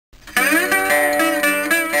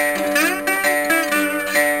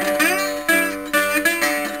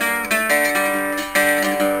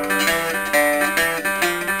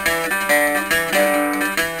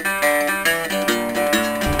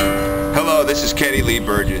This is Kenny Lee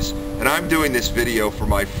Burgess, and I'm doing this video for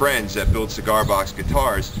my friends that build cigar box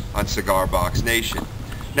guitars on Cigar Box Nation.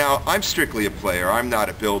 Now, I'm strictly a player, I'm not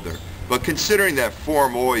a builder, but considering that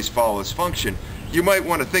form always follows function, you might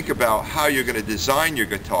want to think about how you're going to design your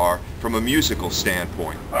guitar from a musical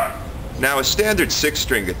standpoint. Now, a standard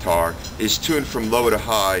 6-string guitar is tuned from low to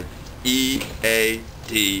high E, A,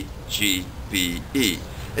 D, G, B, E.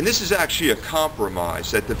 And this is actually a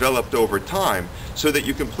compromise that developed over time so that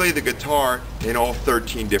you can play the guitar in all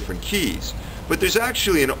 13 different keys. But there's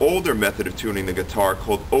actually an older method of tuning the guitar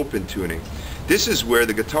called open tuning. This is where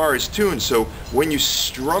the guitar is tuned so when you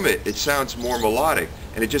strum it, it sounds more melodic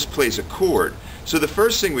and it just plays a chord. So the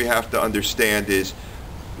first thing we have to understand is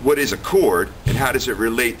what is a chord and how does it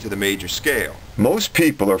relate to the major scale. Most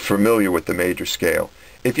people are familiar with the major scale.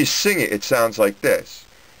 If you sing it, it sounds like this.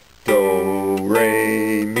 Do,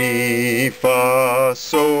 re, mi, fa,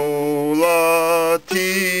 sol, la,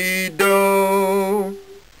 ti, do.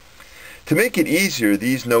 To make it easier,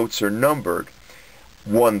 these notes are numbered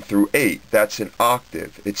 1 through 8. That's an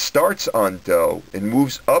octave. It starts on do and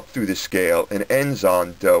moves up through the scale and ends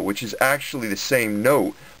on do, which is actually the same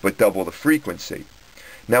note but double the frequency.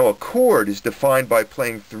 Now a chord is defined by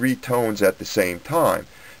playing 3 tones at the same time.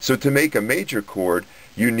 So to make a major chord,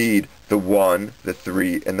 you need the 1, the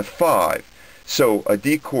 3, and the 5. So a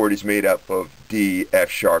D chord is made up of D, F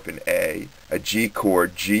sharp, and A G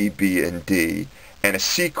chord, G, B, and D, and a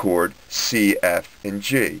C chord, C, F, and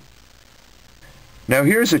G. Now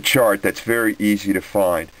here's a chart that's very easy to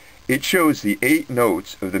find. It shows the 8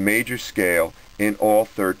 notes of the major scale in all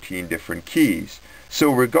 13 different keys.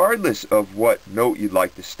 So regardless of what note you'd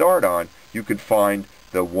like to start on, you could find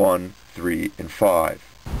the 1, 3, and 5.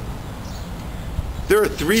 There are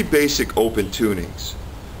 3 basic open tunings.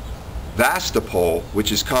 Vastapol,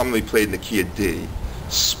 which is commonly played in the key of D,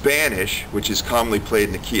 Spanish, which is commonly played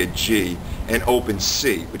in the key of G, and open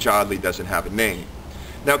C, which oddly doesn't have a name.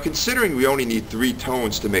 Now considering we only need 3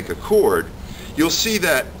 tones to make a chord, you'll see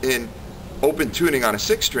that in open tuning on a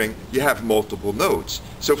 6-string, you have multiple notes.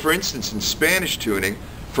 So for instance, in Spanish tuning,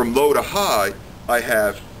 from low to high, I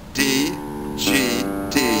have D, G,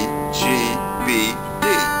 D, G, B, D.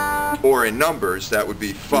 Or in numbers, that would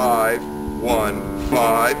be 5, 1,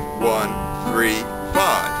 5, 1, 3,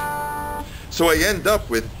 5. So I end up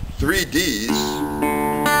with 3 Ds,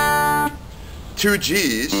 2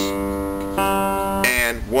 Gs,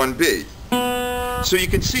 and 1 B. So you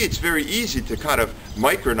can see it's very easy to kind of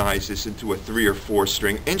micronize this into a 3 or 4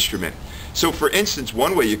 string instrument. So for instance,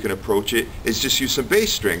 one way you can approach it is just use some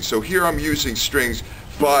bass strings. So here I'm using strings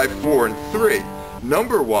 5, 4, and 3.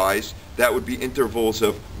 Number-wise, that would be intervals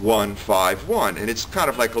of 1, 5, 1, and it's kind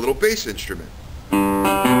of like a little bass instrument.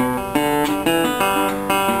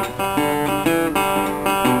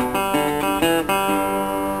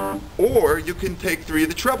 Or you can take 3 of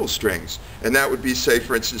the treble strings, and that would be, say,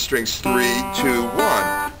 for instance, strings 3, 2,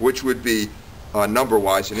 1, which would be,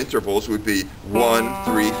 number-wise and intervals, would be 1,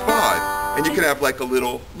 3, 5. And you can have like a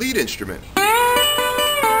little lead instrument.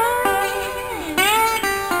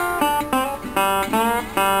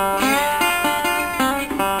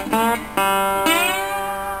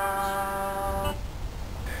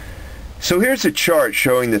 So here's a chart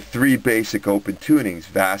showing the 3 basic open tunings,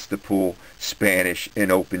 Vastapol, Spanish, and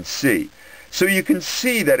open C. So you can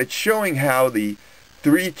see that it's showing how the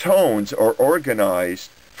 3 tones are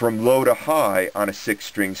organized from low to high on a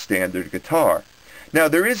 6-string standard guitar. Now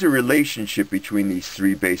there is a relationship between these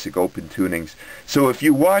 3 basic open tunings. So if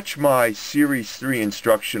you watch my Series 3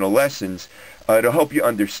 instructional lessons, it'll help you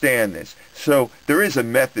understand this. So there is a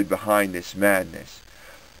method behind this madness.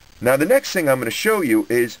 Now the next thing I'm going to show you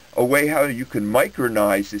is a way how you can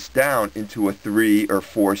micronize this down into a 3 or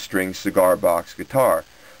 4 string cigar box guitar.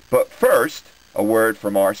 But first, a word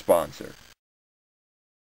from our sponsor.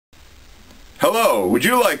 Hello, would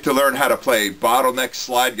you like to learn how to play Bottleneck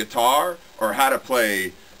slide guitar or how to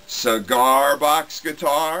play cigar box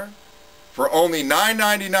guitar? For only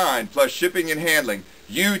 $9.99 plus shipping and handling,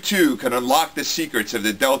 you too can unlock the secrets of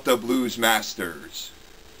the Delta Blues Masters.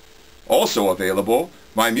 Also available,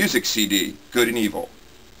 my music CD, Good and Evil.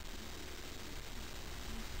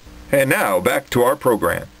 And now, back to our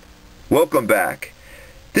program. Welcome back.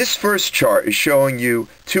 This first chart is showing you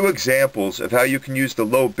 2 examples of how you can use the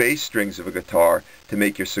low bass strings of a guitar to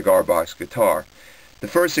make your cigar box guitar. The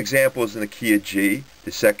first example is in the key of G,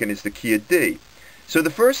 the second is the key of D. So the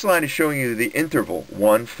first line is showing you the interval,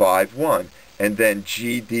 1, 5, 1, and then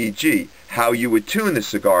G, D, G, how you would tune the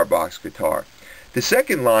cigar box guitar. The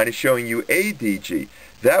second line is showing you A, D, G.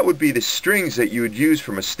 That would be the strings that you would use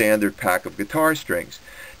from a standard pack of guitar strings.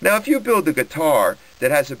 Now if you build a guitar that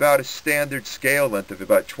has about a standard scale length of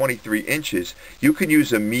about 23 inches, you can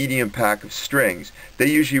use a medium pack of strings. They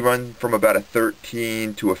usually run from about a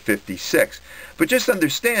 13 to a 56. But just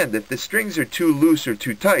understand that if the strings are too loose or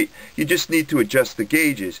too tight, you just need to adjust the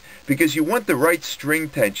gauges because you want the right string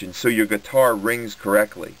tension so your guitar rings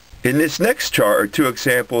correctly. In this next chart are two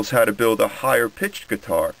examples how to build a higher pitched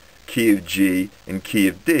guitar, key of G and key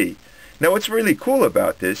of D. Now what's really cool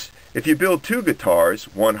about this, if you build two guitars,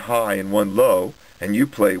 one high and one low, and you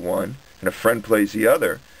play one and a friend plays the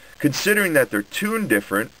other, considering that they're tuned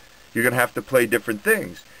different, you're going to have to play different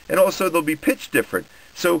things. And also they'll be pitched different.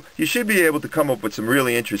 So you should be able to come up with some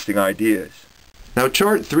really interesting ideas. Now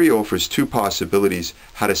chart 3 offers two possibilities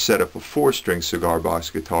how to set up a 4-string cigar box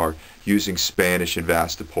guitar using Spanish and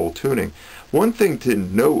Vastapol tuning. One thing to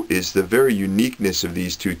note is the very uniqueness of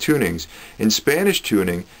these two tunings. In Spanish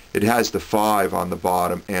tuning, it has the 5 on the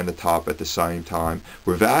bottom and the top at the same time,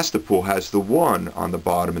 where Vastapol has the 1 on the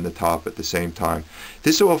bottom and the top at the same time.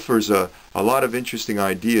 This offers a lot of interesting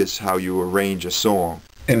ideas how you arrange a song.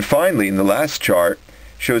 And finally, in the last chart,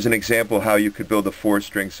 shows an example how you could build a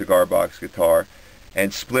 4-string cigar box guitar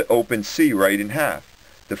and split open C right in half.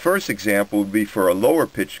 The first example would be for a lower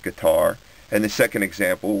pitched guitar, and the second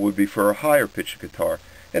example would be for a higher pitched guitar.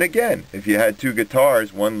 And again, if you had two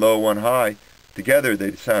guitars, one low, one high, together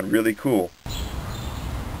they'd sound really cool.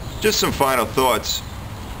 Just some final thoughts.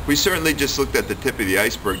 We certainly just looked at the tip of the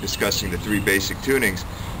iceberg discussing the 3 basic tunings.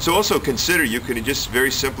 So also consider you can just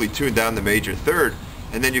very simply tune down the major third,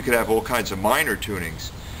 and then you could have all kinds of minor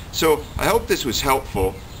tunings. So I hope this was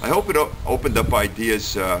helpful. I hope it opened up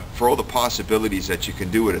ideas for all the possibilities that you can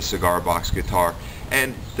do with a cigar box guitar.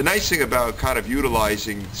 And the nice thing about kind of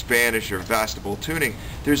utilizing Spanish or Vastapol tuning,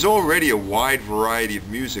 there's already a wide variety of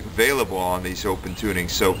music available on these open tunings.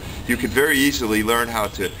 So you could very easily learn how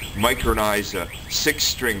to micronize a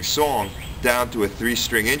 6-string song down to a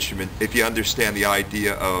 3-string instrument if you understand the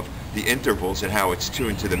idea of the intervals and how it's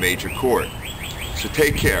tuned to the major chord. So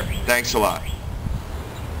take care. Thanks a lot.